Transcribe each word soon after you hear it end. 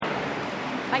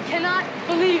I cannot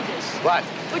believe this. What?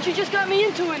 What you just got me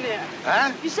into in there.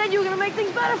 Huh? You said you were gonna make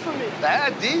things better for me.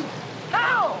 I did?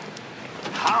 How?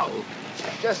 How?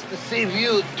 Just to save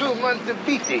you 2 months of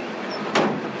beating.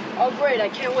 Oh, great. I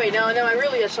can't wait. Now I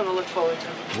really have something to look forward to.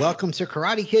 Welcome to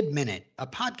Karate Kid Minute, a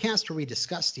podcast where we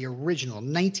discuss the original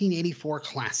 1984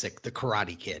 classic, The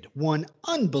Karate Kid, one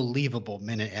unbelievable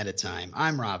minute at a time.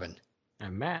 I'm Robin.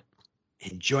 I'm Matt.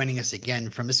 And joining us again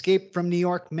from Escape from New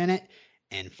York Minute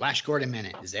and Flash Gordon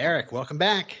Minute is Eric. Welcome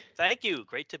back. Thank you.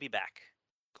 Great to be back.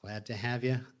 Glad to have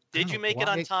you. Did you make it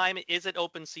on time? Is it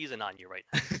open season on you right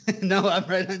now? No, I'm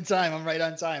right on time.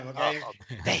 Okay.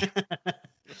 Hey.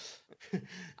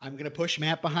 I'm going to push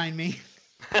Matt behind me.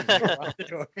 Hey,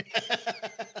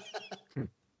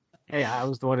 I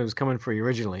was the one who was coming for you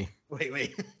originally.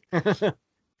 Wait.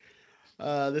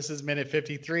 This is minute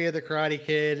 53 of The Karate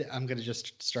Kid. I'm going to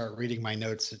just start reading my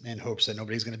notes in hopes that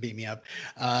nobody's going to beat me up.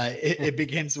 It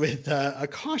begins with a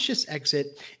cautious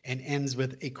exit and ends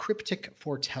with a cryptic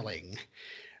foretelling.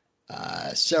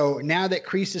 So now that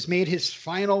Kreese has made his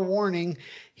final warning,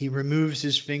 he removes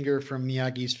his finger from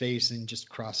Miyagi's face and just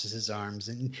crosses his arms.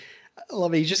 And I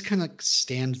love it. He just kind of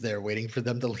stands there waiting for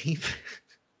them to leave.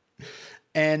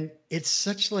 And it's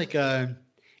such like a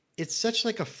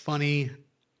funny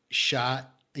shot,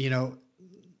 you know.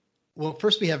 Well,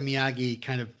 first we have Miyagi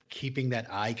kind of keeping that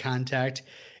eye contact,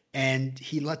 and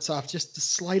he lets off just the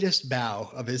slightest bow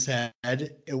of his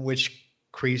head, in which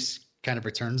Kreese kind of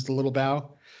returns the little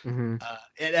bow. Mm-hmm.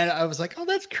 And I was like, oh,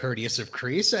 that's courteous of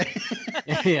Kreese.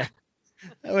 Yeah.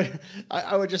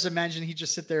 I would just imagine he'd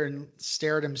just sit there and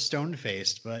stare at him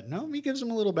stone-faced, but no, he gives him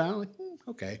a little bow. Like,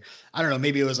 okay. I don't know.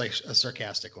 Maybe it was like a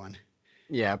sarcastic one.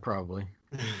 Yeah, probably.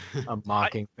 A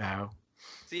mocking bow.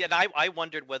 See, and I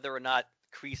wondered whether or not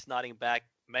Kreese nodding back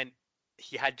meant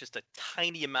he had just a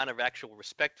tiny amount of actual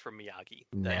respect for Miyagi.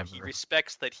 That Never. he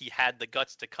respects that he had the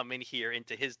guts to come in here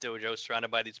into his dojo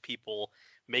surrounded by these people,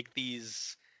 make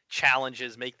these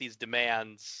challenges, make these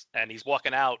demands, and he's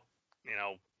walking out, you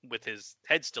know, with his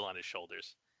head still on his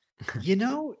shoulders. You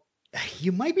know,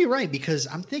 you might be right, because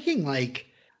I'm thinking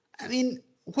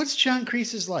what's John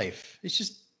Kreese's life? It's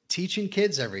just teaching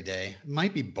kids every day. It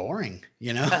might be boring,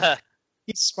 you know?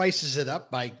 He spices it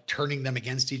up by turning them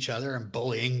against each other and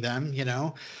bullying them, you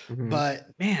know? Mm-hmm. But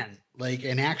man, like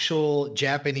an actual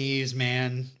Japanese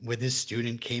man with his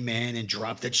student came in and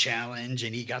dropped the challenge,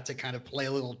 and he got to kind of play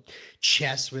a little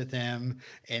chess with him.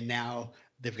 And now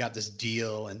they've got this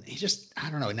deal, and he just,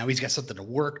 I don't know. Now he's got something to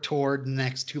work toward in the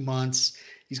next 2 months.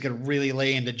 He's going to really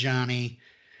lay into Johnny.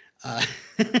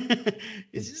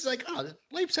 It's just like, oh,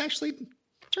 life's actually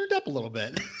turned up a little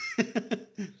bit.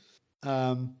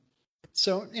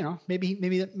 So, you know, maybe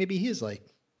he is like,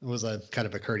 it was a kind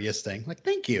of a courteous thing. Like,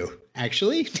 thank you.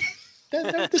 Actually,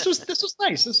 this was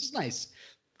nice. This was nice.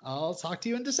 I'll talk to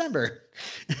you in December.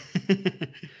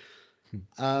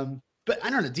 But I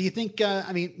don't know. Do you think,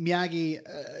 Miyagi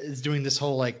is doing this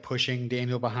whole like pushing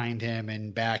Daniel behind him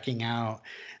and backing out.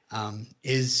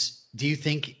 Do you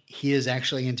think he is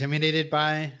actually intimidated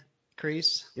by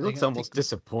Kreese? He looks almost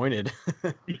disappointed.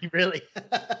 Really?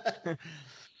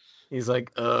 He's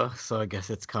like, so I guess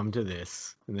it's come to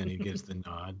this. And then he gives the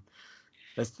nod.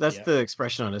 That's the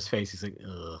expression on his face. He's like,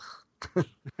 ugh.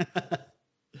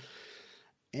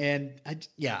 And I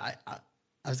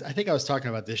think I was talking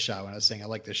about this shot when I was saying I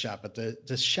like this shot, but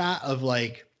the shot of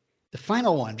like the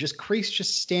final one, just Kreese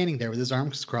just standing there with his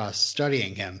arms crossed,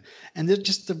 studying him, and then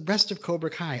just the rest of Cobra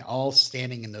Kai all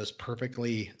standing in those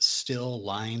perfectly still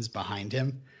lines behind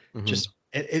him. Mm-hmm. Just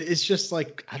it's just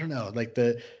like, I don't know, like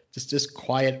just this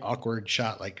quiet, awkward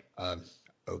shot. Like,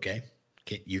 okay,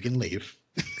 you can leave.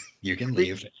 You can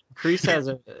leave. Kreese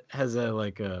has a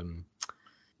like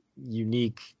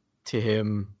unique to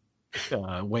him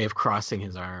way of crossing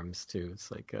his arms too.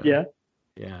 It's like yeah.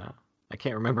 I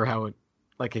can't remember how it.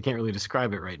 Like, I can't really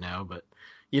describe it right now, but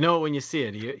you know when you see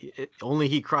it. Only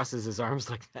he crosses his arms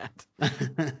like that. Well,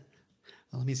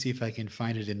 let me see if I can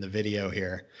find it in the video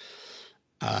here.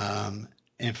 And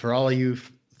for all of you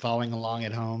following along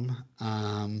at home,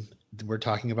 we're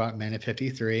talking about minute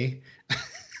 53.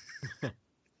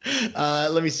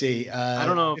 Let me see. I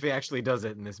don't know if he actually does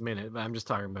it in this minute, but I'm just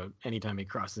talking about anytime he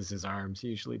crosses his arms, he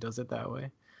usually does it that way.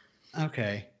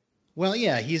 Okay. Well,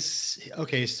 yeah,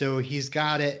 so he's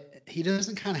got it. He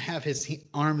doesn't kind of have his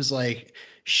arms like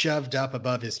shoved up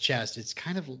above his chest. It's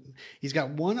kind of, he's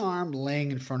got one arm laying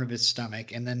in front of his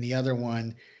stomach and then the other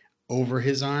one over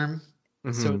his arm.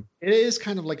 Mm-hmm. So it is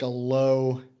kind of like a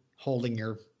low holding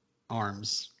your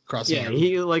arms crossing. Yeah,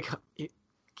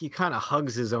 he kind of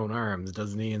hugs his own arms,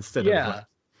 doesn't he? Instead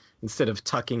of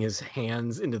tucking his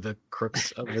hands into the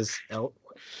crooks of his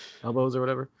elbows or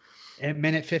whatever. At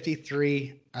minute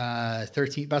 53, about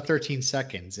 13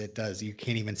 seconds, it does. You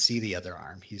can't even see the other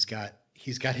arm. He's got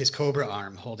his Cobra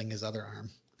arm holding his other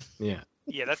arm. Yeah.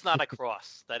 Yeah, that's not a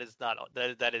cross. That is not.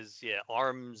 That is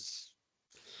arms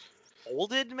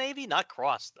folded, maybe not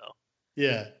crossed though.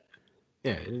 Yeah.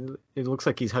 Yeah, it looks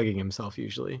like he's hugging himself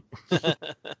usually.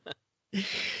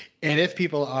 And if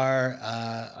people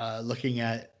are looking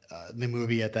at the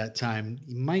movie at that time,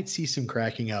 you might see some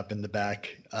cracking up in the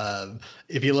back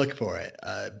if you look for it.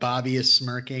 Bobby is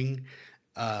smirking,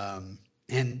 and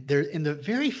there in the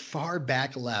very far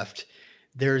back left,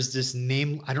 there's this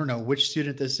name. I don't know which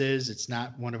student this is. It's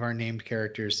not one of our named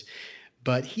characters,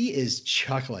 but he is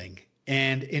chuckling,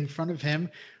 and in front of him,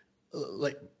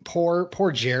 like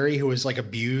poor Jerry, who was like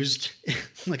abused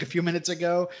like a few minutes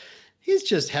ago. He's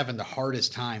just having the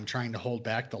hardest time trying to hold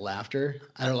back the laughter.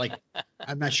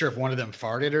 I'm not sure if one of them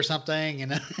farted or something,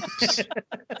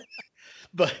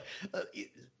 but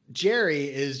Jerry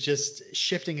is just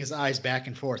shifting his eyes back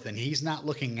and forth, and he's not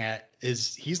looking at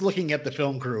he's looking at the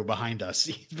film crew behind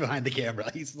us, behind the camera.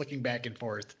 He's looking back and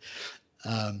forth.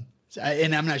 And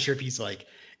I'm not sure if he's like,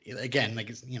 again,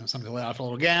 like, something to let off a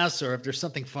little gas, or if there's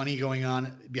something funny going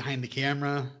on behind the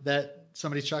camera that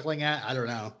somebody's chuckling at. I don't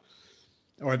know.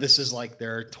 Or this is like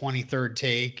their 23rd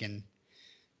take and,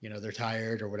 they're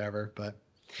tired or whatever, but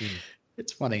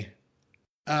it's funny.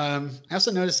 I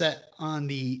also noticed that on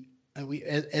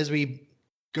as we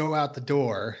go out the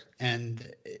door and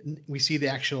we see the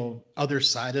actual other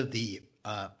side of the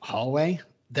hallway,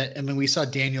 we saw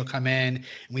Daniel come in and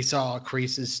we saw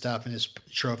Kreese's stuff and his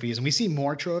trophies, and we see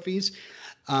more trophies.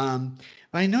 But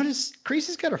I noticed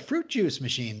Kreese's got a fruit juice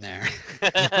machine there.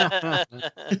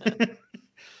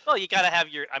 Well, you got to have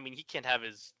he can't have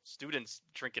his students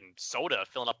drinking soda,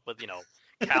 filling up with,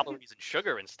 calories and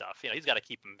sugar and stuff. He's got to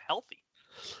keep them healthy.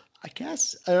 I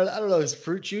guess. I don't know. Is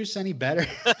fruit juice any better?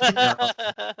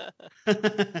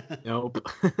 Nope.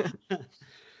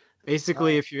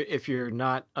 Basically, if you're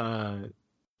not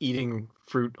eating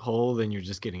fruit whole, then you're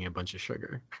just getting a bunch of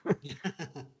sugar.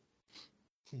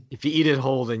 If you eat it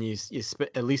whole, then you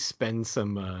at least spend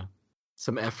some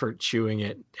effort chewing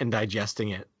it and digesting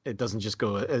it. It doesn't just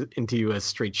go into you as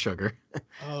straight sugar.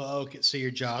 Oh, okay. So your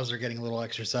jaws are getting a little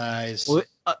exercise. Well,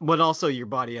 but also your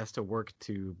body has to work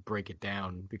to break it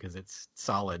down because it's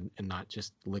solid and not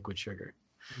just liquid sugar.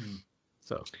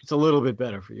 So it's a little bit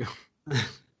better for you.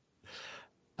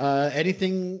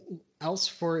 Anything else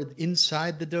for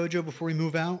inside the dojo before we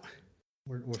move out?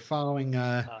 We're following.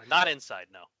 Not inside,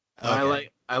 no. Okay.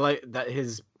 I like that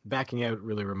his backing out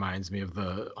really reminds me of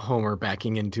the Homer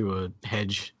backing into a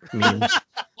hedge meme.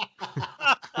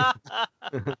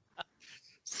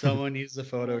 Someone needs to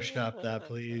Photoshop that,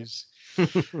 please.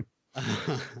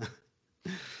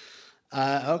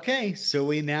 Okay, so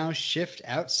we now shift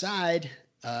outside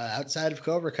of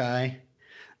Cobra Kai.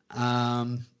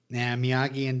 Now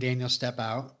Miyagi and Daniel step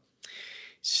out.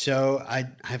 So I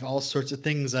have all sorts of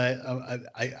things I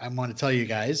want to tell you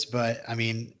guys, but I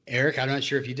mean, Eric, I'm not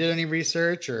sure if you did any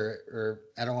research or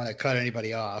I don't want to cut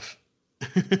anybody off.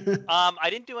 I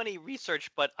didn't do any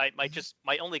research, but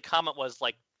my only comment was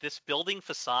like this building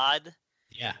facade.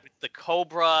 Yeah. With the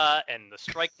cobra and the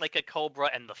strike like a cobra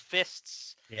and the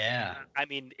fists. Yeah. I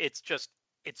mean, it's just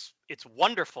it's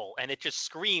wonderful, and it just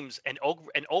screams an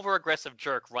over aggressive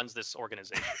jerk runs this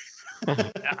organization.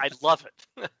 I love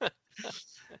it.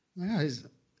 Well,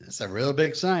 that's a real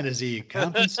big sign. Is he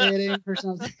compensating for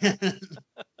something?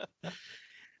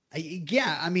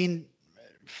 Yeah, I mean,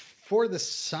 for the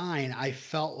sign, I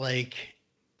felt like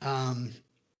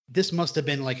this must have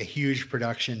been like a huge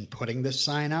production putting this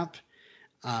sign up.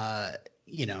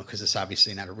 Because it's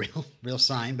obviously not a real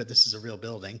sign, but this is a real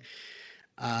building.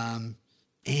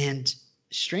 And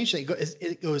strangely,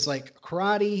 it goes like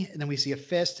karate, and then we see a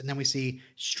fist, and then we see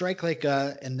strike like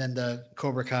and then the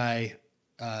Cobra Kai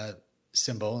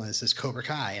symbol, and it says Cobra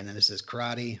Kai, and then it says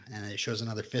karate, and then it shows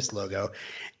another fist logo.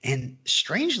 And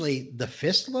strangely, the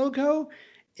fist logo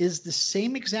is the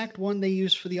same exact one they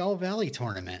used for the All Valley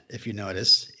tournament. If you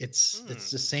notice, it's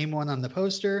the same one on the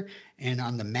poster and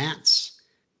on the mats.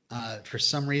 For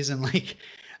some reason,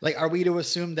 like, are we to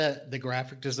assume that the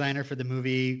graphic designer for the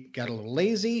movie got a little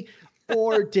lazy,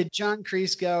 or did John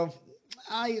Kreese go,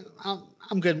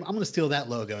 I'm good, I'm going to steal that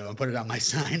logo and put it on my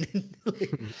sign?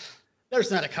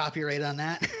 There's not a copyright on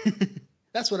that.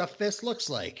 That's what a fist looks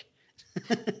like.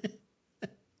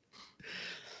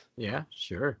 Yeah,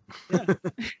 sure. Yeah.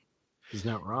 He's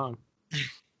not wrong.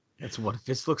 That's what a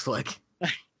fist looks like.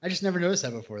 I just never noticed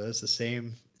that before. That's the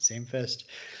same fist.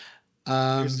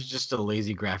 This is just a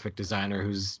lazy graphic designer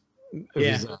who's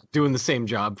doing the same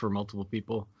job for multiple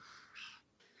people.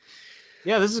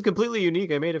 Yeah, this is completely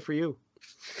unique. I made it for you.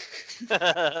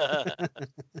 I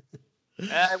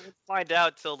won't find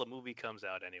out till the movie comes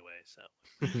out anyway. So.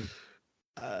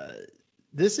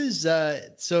 This is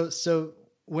so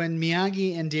when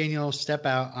Miyagi and Daniel step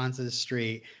out onto the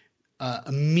street,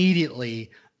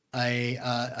 immediately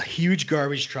a huge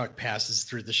garbage truck passes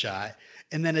through the shot,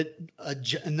 and then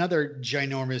another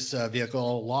ginormous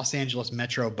vehicle, Los Angeles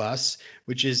Metro bus,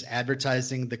 which is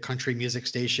advertising the country music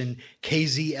station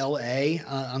KZLA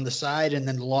on the side, and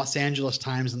then the Los Angeles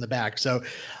Times in the back. So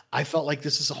I felt like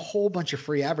this is a whole bunch of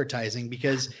free advertising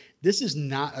because this is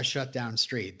not a shut down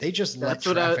street. They just let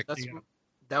traffic.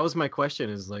 That was my question.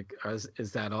 Is like,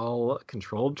 is that all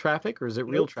controlled traffic or is it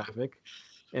real traffic?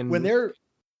 And when they're,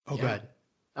 God.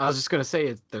 I was just gonna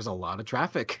say there's a lot of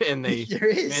traffic, and they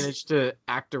managed to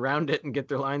act around it and get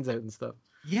their lines out and stuff.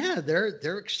 Yeah,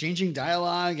 they're exchanging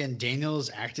dialogue, and Daniel's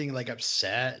acting like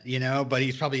upset, but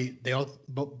he's probably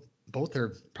both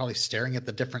are probably staring at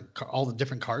all the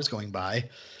different cars going by.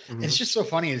 Mm-hmm. It's just so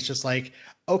funny. It's just like,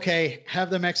 okay, have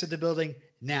them exit the building.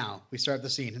 Now we start the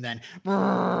scene, and then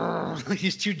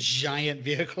these two giant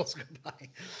vehicles go by.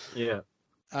 Yeah.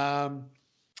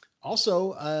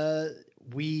 Also,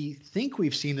 we think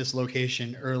we've seen this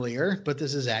location earlier, but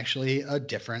this is actually a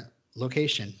different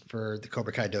location for the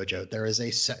Cobra Kai dojo. There is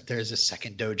a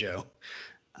second dojo.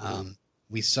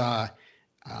 We saw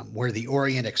where the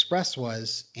Orient Express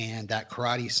was, and that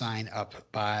karate sign up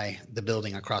by the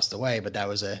building across the way, but that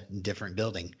was a different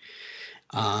building.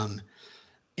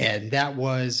 And that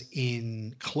was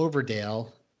in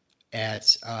Cloverdale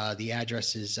at the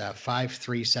address is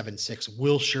 5376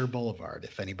 Wilshire Boulevard,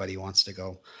 if anybody wants to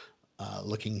go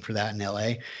looking for that in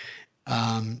LA.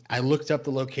 I looked up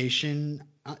the location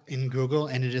in Google,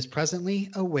 and it is presently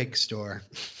a wig store.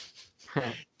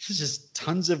 There's just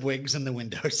tons of wigs in the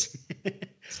windows.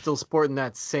 Still sporting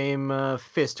that same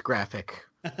fist graphic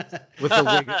with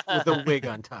a wig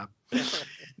on top.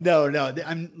 No.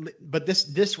 But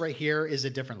this right here is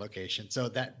a different location. So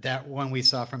that one we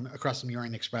saw from across from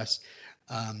Orient Express,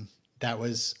 that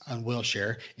was on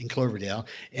Wilshire in Cloverdale,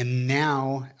 and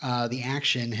now the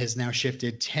action has now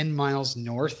shifted 10 miles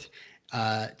north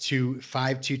to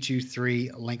 5223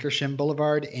 Lankershim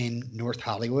Boulevard in North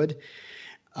Hollywood.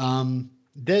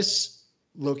 This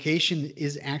location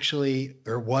was actually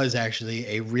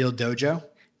a real dojo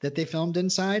that they filmed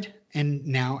inside and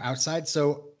now outside.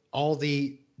 So all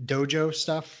the dojo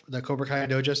stuff, the Cobra Kai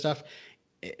dojo stuff,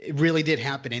 it really did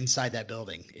happen inside that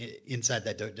building, inside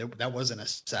that dojo. That wasn't a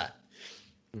set.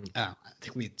 I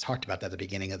think we talked about that at the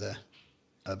beginning of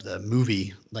the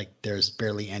movie. Like, there's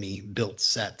barely any built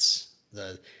sets.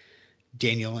 The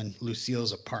Daniel and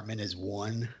Lucille's apartment is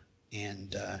one,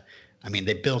 and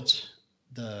they built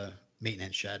the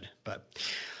maintenance shed, but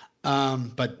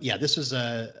yeah, this was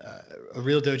a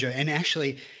real dojo. And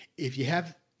actually, if you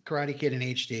have Karate Kid in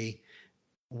HD,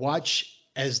 watch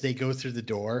as they go through the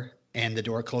door and the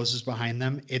door closes behind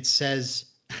them. It says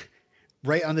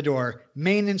right on the door,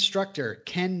 main instructor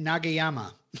Ken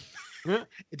Nagayama.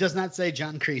 It does not say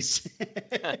John Kreese.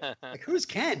 Like, who's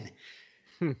Ken?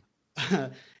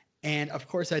 And of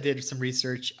course, I did some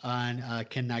research on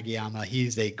Ken Nagayama.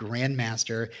 He's a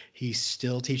grandmaster. He's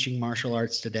still teaching martial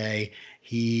arts today.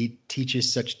 He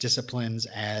teaches such disciplines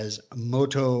as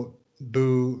Moto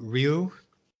Bu Ryu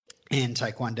and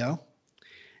Taekwondo.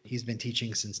 He's been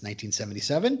teaching since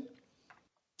 1977.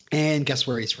 And guess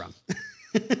where he's from?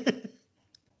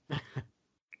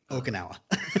 Okinawa.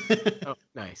 Oh,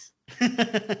 nice.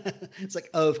 It's like,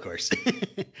 oh, of course.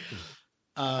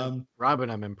 Robin,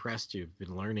 I'm impressed you've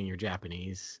been learning your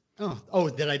Japanese. Oh,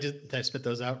 did I spit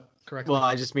those out correctly? Well,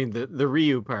 I just mean the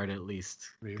Ryu part at least,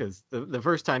 because the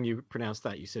first time you pronounced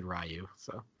that, you said Ryu.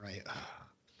 So right.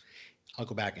 I'll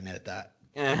go back and edit that.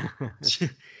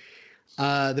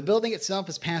 The building itself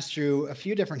has passed through a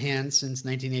few different hands since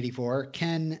 1984.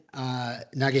 Ken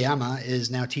Nagayama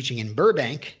is now teaching in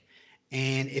Burbank.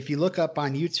 And if you look up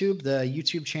on YouTube, the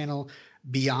YouTube channel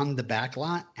Beyond the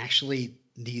Backlot, actually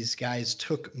these guys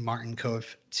took Martin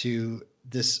Kove to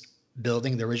this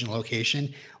building, the original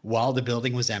location, while the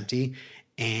building was empty,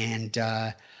 and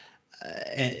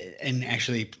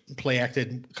actually play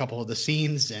acted a couple of the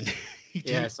scenes. And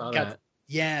I saw that.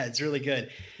 Yeah, it's really good.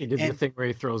 He did the thing where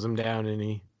he throws him down and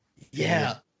he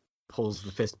pulls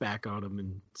the fist back on him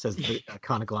and says the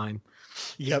iconic line.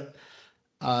 Yep.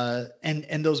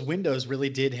 And those windows really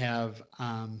did have,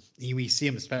 we see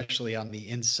them especially on the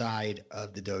inside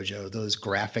of the dojo, those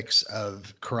graphics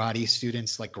of karate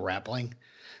students like grappling.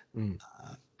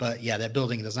 But yeah, that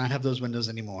building does not have those windows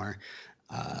anymore.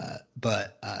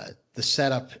 But the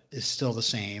setup is still the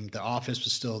same. The office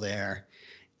was still there.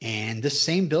 And this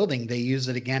same building, they use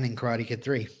it again in Karate Kid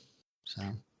 3. So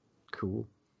cool.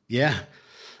 Yeah.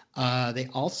 They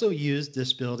also used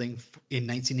this building in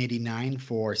 1989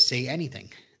 for Say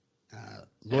Anything.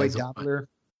 Lloyd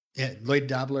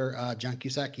Dobler, John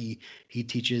Cusack, he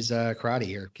teaches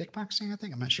karate or kickboxing, I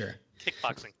think. I'm not sure.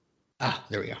 Kickboxing.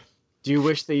 There we go. Do you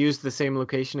wish they used the same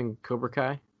location in Cobra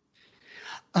Kai?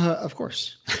 Of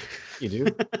course. You do?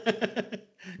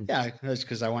 Yeah, that's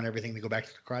because I want everything to go back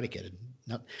to the Karate Kid.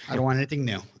 No, I don't want anything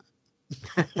new.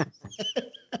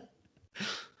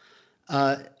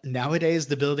 Nowadays,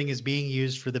 the building is being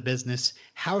used for the business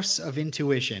House of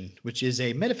Intuition, which is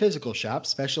a metaphysical shop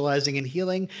specializing in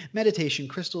healing, meditation,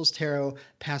 crystals, tarot,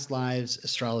 past lives,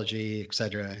 astrology,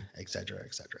 etc., etc.,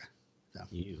 etc. So,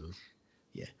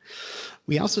 yeah.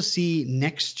 We also see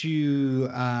next to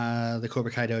the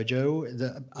Cobra Kai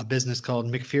Dojo a business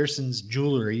called McPherson's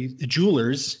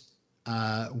Jewelers,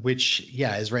 which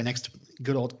is right next to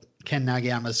good old Ken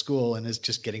Nagayama's school and is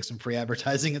just getting some free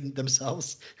advertising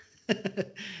themselves.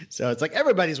 So it's like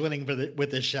everybody's winning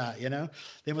with this shot, you know?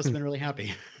 They must have been really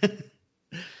happy.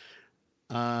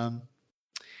 I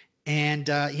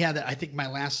think my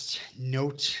last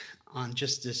note on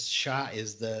just this shot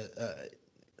is the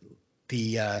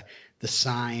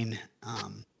sign,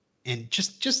 and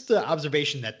just the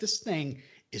observation that this thing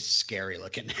is scary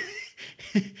looking.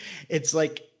 It's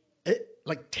like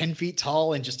 10 feet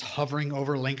tall and just hovering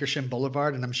over Lancashire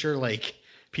Boulevard, and I'm sure like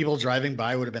people driving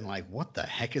by would have been like, what the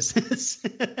heck is this?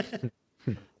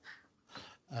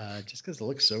 Just because it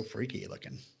looks so freaky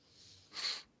looking.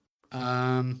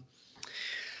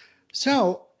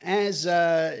 So as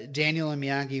Daniel and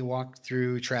Miyagi walk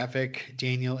through traffic,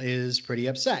 Daniel is pretty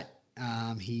upset.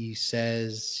 He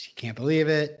says he can't believe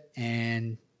it,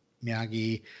 and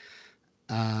Miyagi,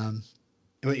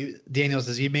 Daniel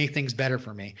says, "You make things better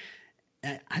for me."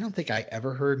 And I don't think I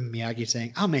ever heard Miyagi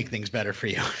saying, "I'll make things better for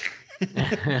you."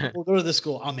 We'll go to the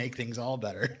school. I'll make things all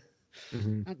better.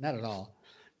 Mm-hmm. Not at all.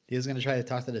 He was going to try to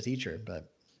talk to the teacher,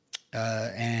 but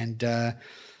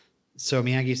so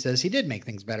Miyagi says he did make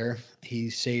things better. He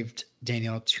saved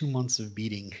Daniel 2 months of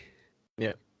beating.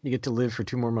 Yeah, you get to live for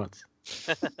 2 more months.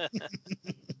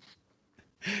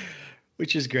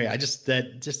 Which is great.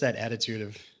 That attitude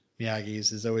of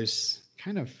Miyagi's is always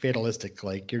kind of fatalistic.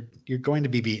 Like you're going to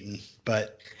be beaten,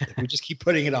 but if we just keep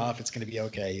putting it off, it's going to be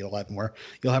okay. You'll have more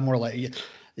light.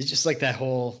 It's just like that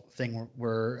whole thing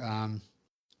where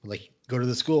like go to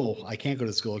the school. I can't go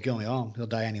to the school. Kill me. Oh, he'll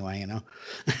die anyway. You know.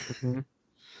 Mm-hmm.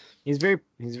 He's very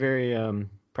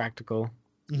practical.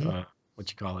 Mm-hmm.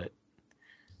 What you call it?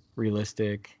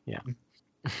 Realistic. Yeah.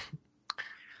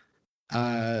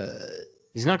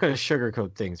 He's not going to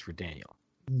sugarcoat things for Daniel.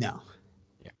 No.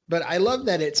 Yeah. But I love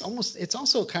that it's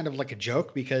also kind of like a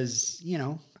joke because, you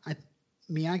know,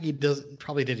 Miyagi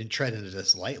probably didn't tread into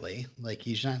this lightly. Like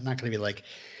he's not going to be like,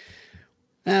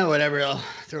 whatever, I'll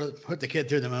put the kid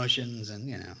through the motions and,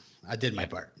 you know, I did my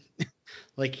part.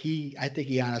 Like I think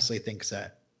he honestly thinks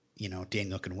that, you know,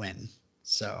 Daniel can win.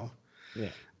 So,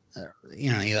 yeah.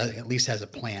 You know, he at least has a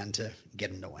plan to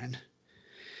get him to win.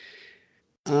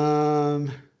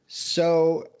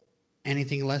 So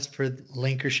anything less for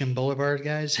Lancashire Boulevard,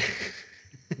 guys?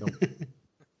 Nope.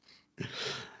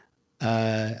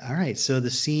 All right. So the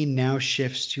scene now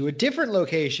shifts to a different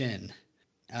location.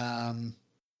 Won't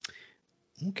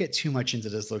get too much into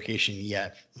this location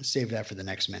yet. We'll save that for the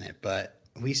next minute, but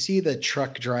we see the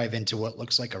truck drive into what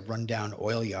looks like a rundown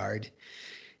oil yard.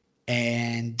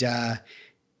 And,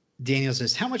 Daniel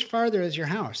says, "How much farther is your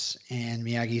house?" And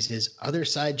Miyagi says, "Other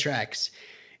side tracks."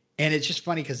 And it's just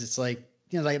funny because it's like,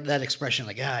 you know, like that expression,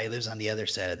 like, he lives on the other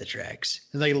side of the tracks.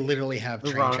 And they literally have the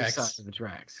train wrong tracks. Side of the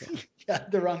tracks. Yeah. Yeah,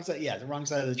 the wrong side. Yeah, the wrong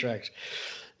side of the tracks.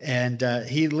 And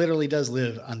he literally does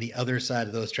live on the other side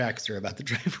of those tracks they're about to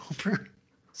drive over.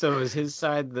 So is his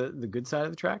side the good side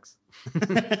of the tracks?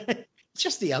 It's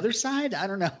just the other side? I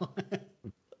don't know.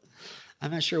 I'm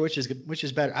not sure which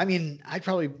is better. I mean, I'd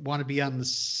probably want to be on the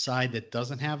side that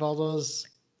doesn't have all those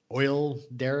oil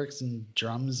derricks and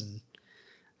drums and.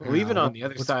 Well, even on the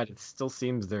other side, it still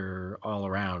seems they're all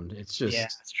around. It's just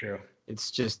that's true.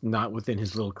 It's just not within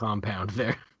his little compound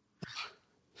there.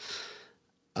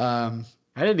 How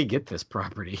did he get this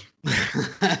property?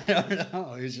 I don't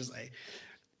know. It was just like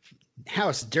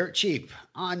house dirt cheap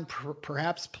on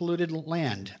perhaps polluted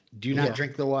land. Do not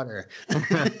drink the water.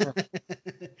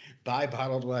 Buy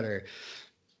bottled water.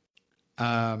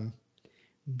 Daniel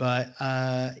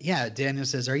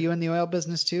says, "Are you in the oil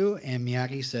business too?" And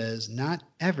Miyagi says, "Not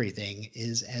everything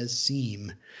is as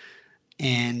seem."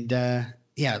 And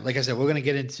like I said, we're going to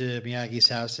get into Miyagi's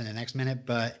house in the next minute,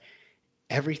 but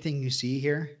everything you see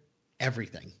here,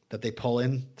 everything that they pull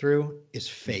in through is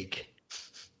fake.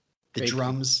 The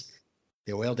drums,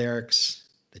 the oil derricks,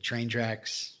 the train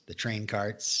tracks, the train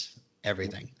carts,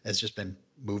 everything has just been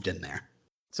moved in there.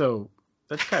 So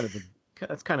that's kind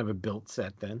of a built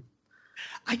set then.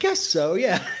 I guess so,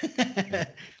 yeah.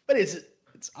 But it's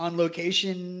on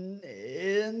location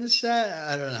in the set.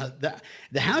 I don't know.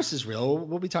 The house is real.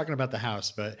 We'll be talking about the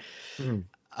house, but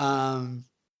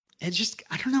it's just,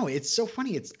 I don't know. It's so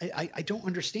funny. I don't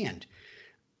understand.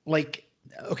 Like,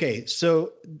 okay,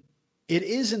 so it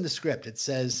is in the script. It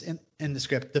says in the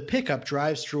script, the pickup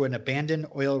drives through an abandoned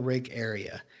oil rig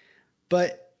area.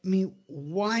 But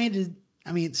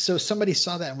I mean, so somebody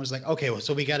saw that and was like, okay, well,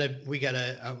 so we gotta,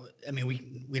 I mean,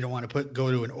 we don't want to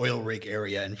go to an oil rig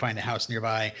area and find a house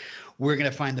nearby. We're going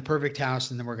to find the perfect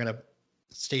house and then we're going to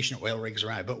station oil rigs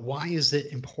around. But why is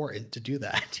it important to do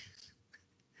that?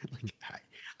 Like,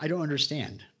 I don't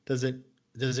understand. Does it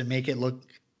make it look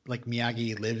like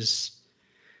Miyagi lives,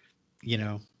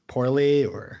 poorly,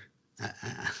 or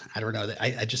I don't know.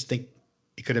 I just think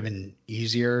it could have been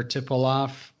easier to pull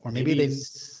off, or maybe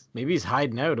he's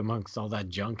hiding out amongst all that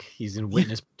junk. He's in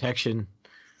witness protection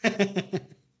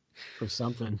for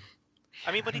something.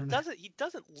 I mean, but he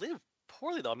doesn't live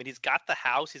poorly though. I mean, he's got the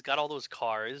house, he's got all those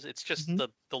cars. It's just the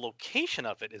location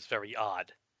of it is very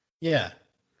odd. Yeah.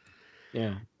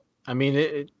 Yeah. I mean,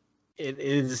 it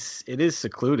is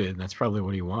secluded. That's probably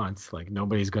what he wants. Like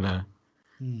nobody's gonna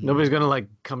like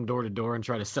come door to door and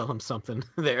try to sell him something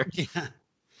there. Yeah.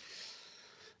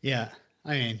 Yeah.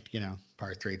 I mean,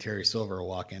 part 3, Terry Silver will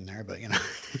walk in there, but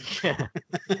Yeah.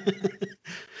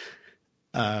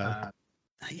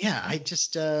 Yeah, I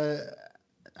just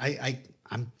I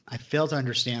fail to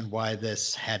understand why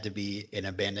this had to be an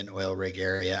abandoned oil rig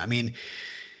area. I mean,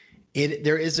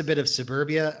 there is a bit of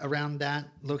suburbia around that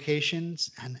locations,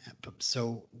 and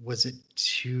so was it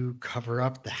to cover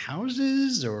up the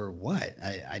houses or what?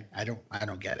 I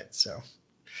don't get it. So,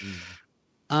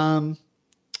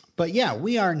 but yeah,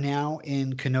 we are now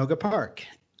in Canoga Park,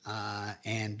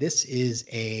 and this is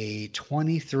a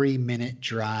 23-minute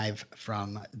drive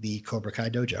from the Cobra Kai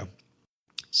dojo.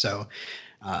 So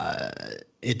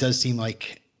it does seem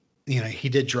like, he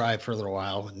did drive for a little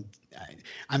while, and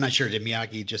I'm not sure, did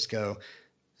Miyagi just go,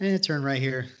 turn right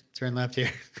here, turn left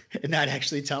here, and not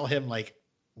actually tell him like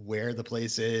where the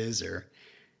place is or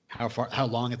how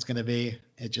long it's going to be?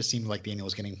 It just seemed like Daniel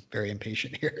was getting very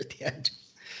impatient here at the end.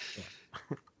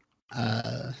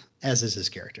 Yeah. As is his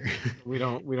character. We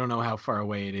don't know how far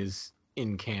away it is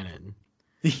in canon.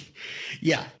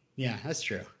 Yeah, that's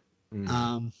true.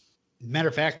 Matter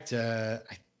of fact, I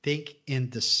think in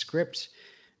the script,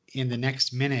 in the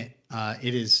next minute,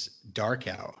 it is dark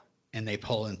out, and they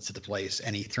pull into the place,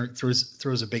 and he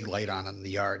throws a big light on in the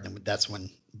yard, and that's when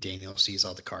Daniel sees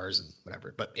all the cars and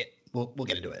whatever. But we'll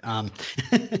get into it.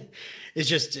 It's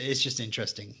just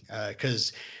interesting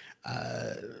because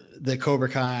the Cobra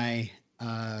Kai,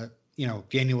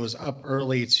 Daniel was up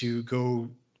early to go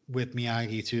with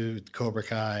Miyagi to Cobra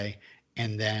Kai,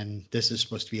 and then this is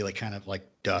supposed to be like kind of like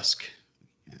dusk.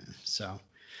 So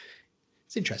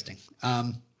it's interesting.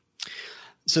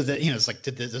 So that, it's like,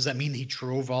 does that mean he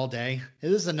drove all day?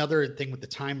 This is another thing with the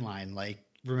timeline. Like,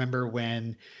 remember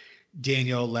when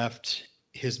Daniel left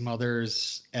his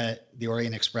mother's at the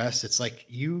Orient Express? It's like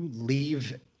you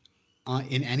leave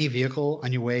in any vehicle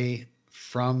on your way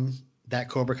from that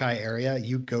Cobra Kai area,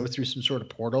 you go through some sort of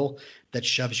portal that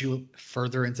shoves you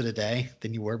further into the day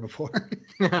than you were before.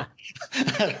 I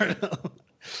don't know.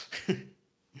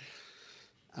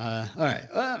 All right.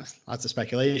 Lots of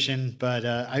speculation, but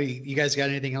you guys got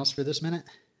anything else for this minute?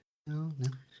 No.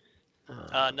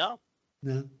 No.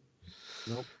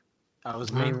 Nope. I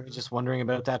was mainly just wondering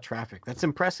about that traffic. That's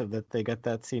impressive that they got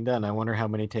that scene done. I wonder how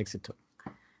many takes it took.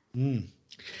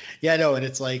 Yeah, no, and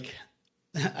it's like,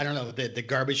 I don't know, the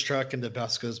garbage truck and the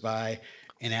bus goes by,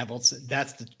 and Apple's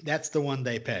that's the one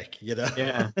they pick,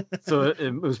 Yeah. So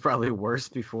it was probably worse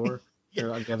before. Yeah. Or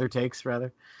like other takes,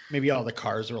 rather. Maybe all the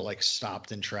cars were like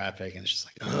stopped in traffic, and it's just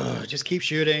like, just keep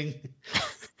shooting.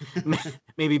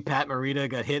 Maybe Pat Morita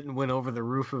got hit and went over the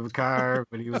roof of a car,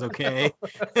 but he was okay.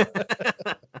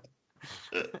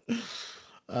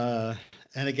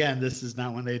 And again, this is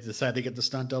not when they decide to get the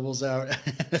stunt doubles out.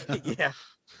 Yeah.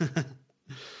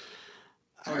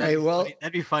 All right, well,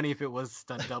 that'd be funny if it was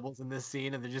stunt doubles in this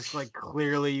scene, and they're just like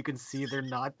clearly you can see they're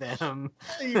not them.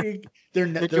 They're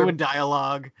doing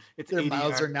dialogue. Their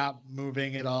mouths are not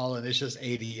moving at all, and it's just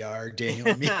ADR.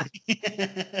 Daniel.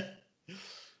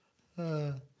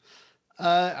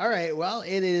 All right, well,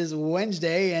 it is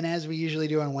Wednesday, and as we usually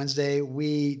do on Wednesday,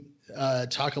 we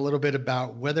talk a little bit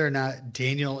about whether or not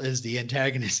Daniel is the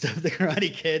antagonist of the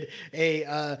Karate Kid,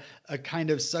 a kind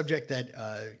of subject that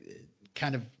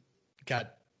kind of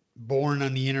got born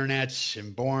on the internet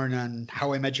and born on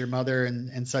How I Met Your Mother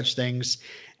and such things.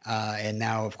 And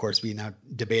now, of course, we now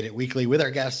debate it weekly with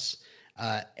our guests.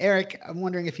 Eric, I'm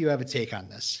wondering if you have a take on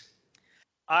this.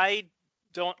 I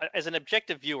don't, as an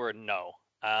objective viewer, no.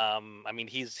 I mean,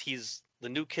 he's the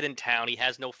new kid in town. He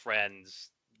has no friends.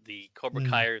 The Cobra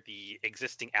Kai are the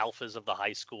existing alphas of the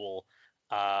high school.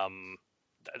 I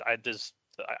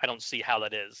don't see how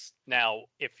that is. Now,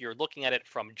 if you're looking at it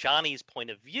from Johnny's point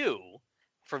of view,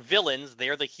 for villains,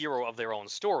 they're the hero of their own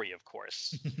story, of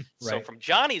course. Right. So from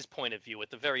Johnny's point of view, at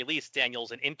the very least,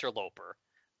 Daniel's an interloper.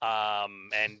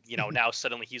 And, now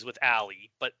suddenly he's with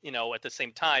Allie. But, at the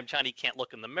same time, Johnny can't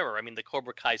look in the mirror. I mean, the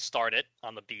Cobra Kai started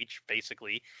on the beach,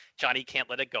 basically. Johnny can't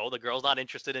let it go. The girl's not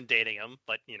interested in dating him,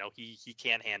 but, he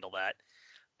can't handle that.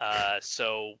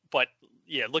 But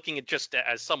looking at just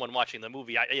as someone watching the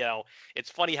movie, it's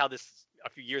funny how this, a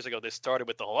few years ago, this started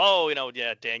with the whole,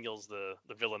 Daniel's the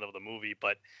villain of the movie.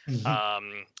 But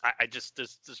I just,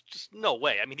 there's just no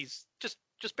way. I mean, he's just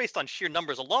based on sheer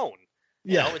numbers alone.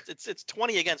 It's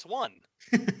 20 against 1.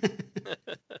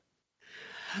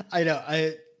 I know.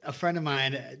 A friend of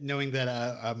mine, knowing that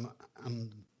I'm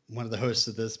one of the hosts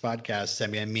of this podcast,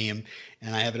 sent me a meme,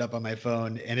 and I have it up on my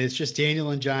phone, and it's just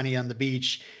Daniel and Johnny on the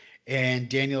beach, and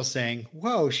Daniel saying,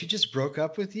 "Whoa, she just broke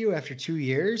up with you after 2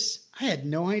 years? I had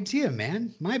no idea,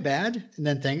 man. My bad." And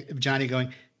then Johnny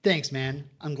going, "Thanks, man.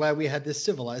 I'm glad we had this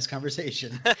civilized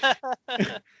conversation."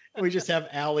 We just have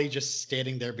Allie just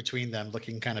standing there between them,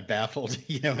 looking kind of baffled,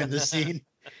 in the scene.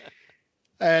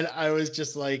 And I was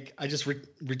just like, I just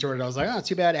retorted. I was like, "Oh,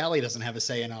 too bad Allie doesn't have a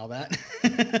say in all that."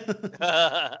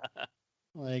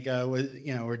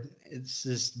 It's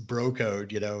this bro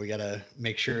code. We got to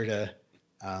make sure to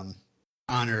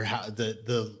honor how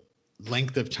the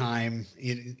length of time.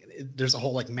 There's a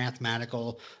whole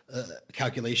mathematical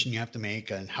calculation you have to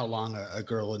make on how long a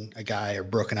girl and a guy are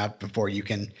broken up before you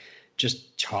can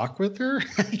just talk with her,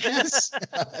 I guess.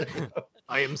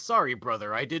 I am sorry,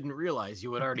 brother. I didn't realize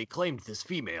you had already claimed this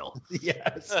female.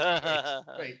 Yes.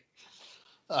 Right.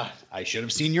 I should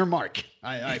have seen your mark.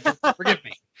 I forgive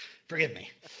me. Forgive me.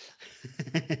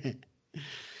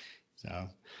 So,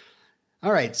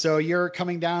 all right. So you're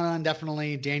coming down on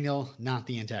definitely Daniel, not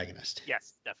the antagonist.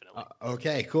 Yes, definitely.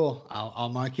 Okay, cool. I'll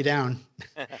mark you down.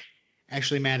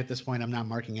 Actually, Matt, at this point, I'm not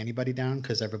marking anybody down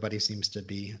because everybody seems to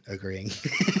be agreeing.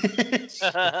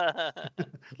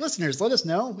 Listeners, let us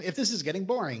know if this is getting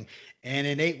boring. And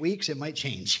in 8 weeks, it might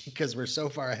change because we're so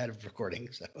far ahead of recording.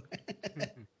 So,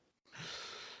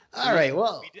 all right.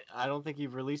 Well, I don't think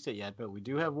you've released it yet, but we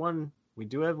do have one. We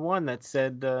do have one that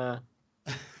said that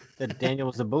Daniel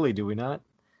was a bully. Do we not?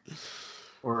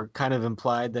 Or kind of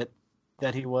implied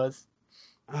that he was.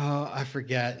 Oh, I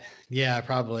forget. Yeah,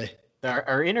 probably.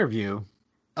 Our interview.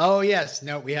 Oh yes,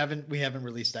 no, we haven't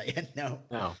released that yet. No,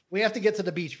 no, we have to get to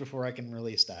the beach before I can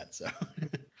release that. So as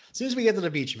soon as we get to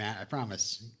the beach, Matt, I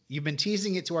promise. You've been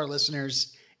teasing it to our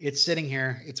listeners. It's sitting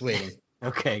here. It's waiting.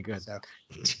 Okay, good. So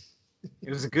it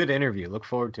was a good interview. Look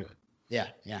forward to it. Yeah.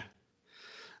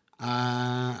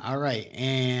 All right,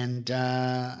 and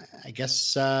I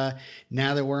guess now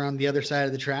that we're on the other side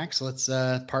of the tracks, let's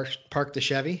park the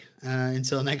Chevy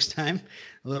until next time.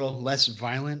 A little less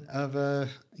violent of a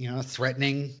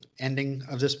threatening ending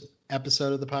of this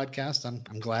episode of the podcast.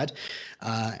 I'm glad.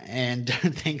 And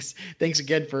thanks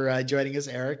again for joining us,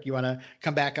 Eric. You want to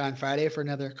come back on Friday for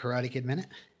another Karate Kid Minute?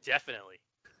 Definitely.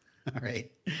 All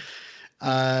right.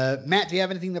 Matt, do you have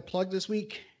anything to plug this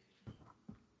week?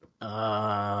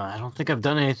 I don't think I've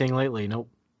done anything lately. Nope.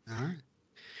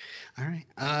 All right.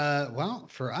 Well,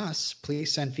 for us,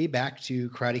 please send feedback to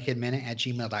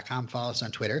karatekidminute@gmail.com. Follow us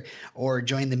on Twitter or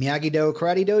join the Miyagi-Do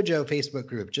Karate Dojo Facebook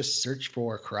group. Just search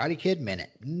for Karate Kid Minute.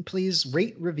 And please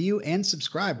rate, review, and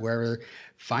subscribe wherever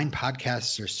fine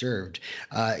podcasts are served.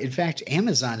 In fact,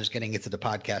 Amazon is getting into the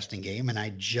podcasting game, and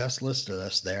I just listed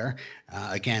us there.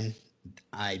 Again,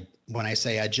 when I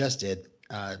say I just did,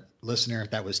 listener,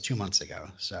 that was 2 months ago.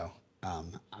 So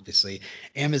obviously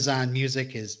Amazon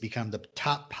Music has become the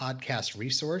top podcast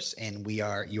resource, and you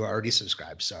are already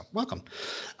subscribed. So welcome.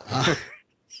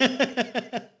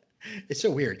 It's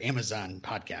so weird, Amazon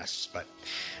podcasts, but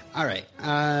all right.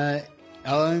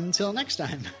 Until next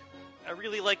time. I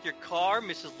really like your car,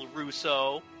 Mrs.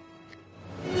 LaRusso.